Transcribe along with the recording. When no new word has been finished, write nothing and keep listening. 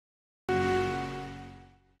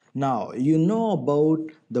Now, you know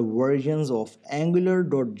about the versions of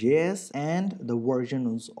Angular.js and the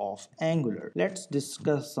versions of Angular. Let's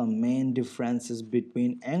discuss some main differences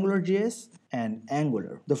between AngularJS and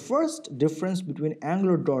Angular. The first difference between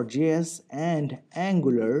Angular.js and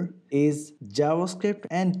Angular is JavaScript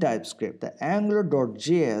and TypeScript. The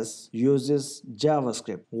Angular.js uses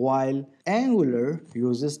JavaScript while Angular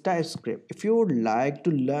uses TypeScript. If you would like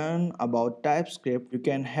to learn about TypeScript, you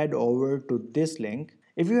can head over to this link.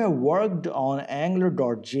 If you have worked on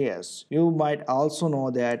Angular.js, you might also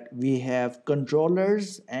know that we have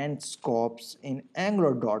controllers and scopes in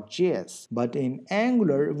Angular.js, but in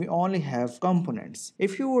Angular we only have components.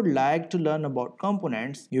 If you would like to learn about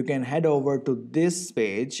components, you can head over to this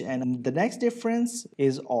page, and the next difference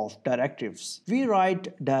is of directives. We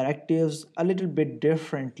write directives a little bit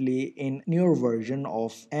differently in newer version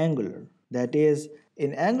of Angular. That is,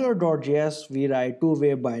 in Angular.js, we write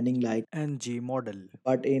two-way binding like ng model.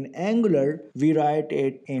 But in Angular, we write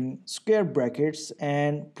it in square brackets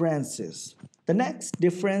and parentheses. The next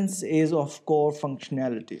difference is of core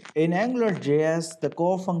functionality. In AngularJS, the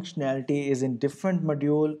core functionality is in different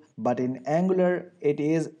module, but in Angular, it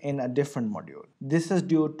is in a different module. This is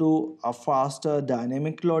due to a faster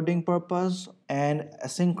dynamic loading purpose and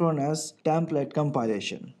asynchronous template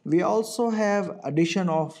compilation. We also have addition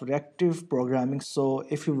of reactive programming. So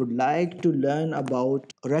if you would like to learn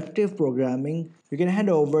about reactive programming, you can head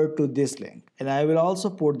over to this link, and I will also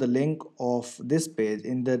put the link of this page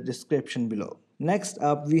in the description below. Next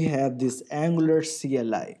up, we have this Angular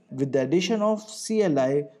CLI. With the addition of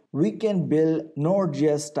CLI, we can build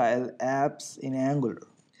Node.js style apps in Angular.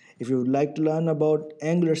 If you would like to learn about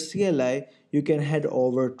Angular CLI, you can head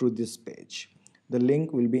over to this page. The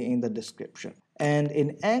link will be in the description. And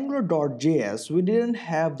in Angular.js, we didn't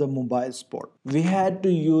have the mobile support. We had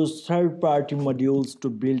to use third-party modules to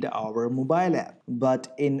build our mobile app.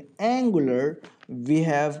 But in Angular, we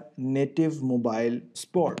have native mobile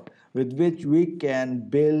support, with which we can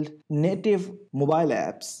build native mobile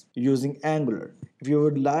apps using Angular. If you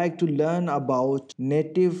would like to learn about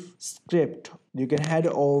native script, you can head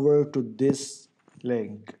over to this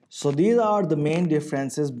link. So these are the main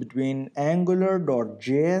differences between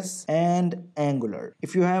Angular.js and Angular.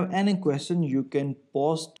 If you have any question, you can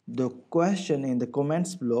post the question in the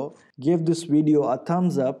comments below. Give this video a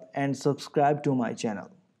thumbs up and subscribe to my channel.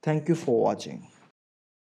 Thank you for watching.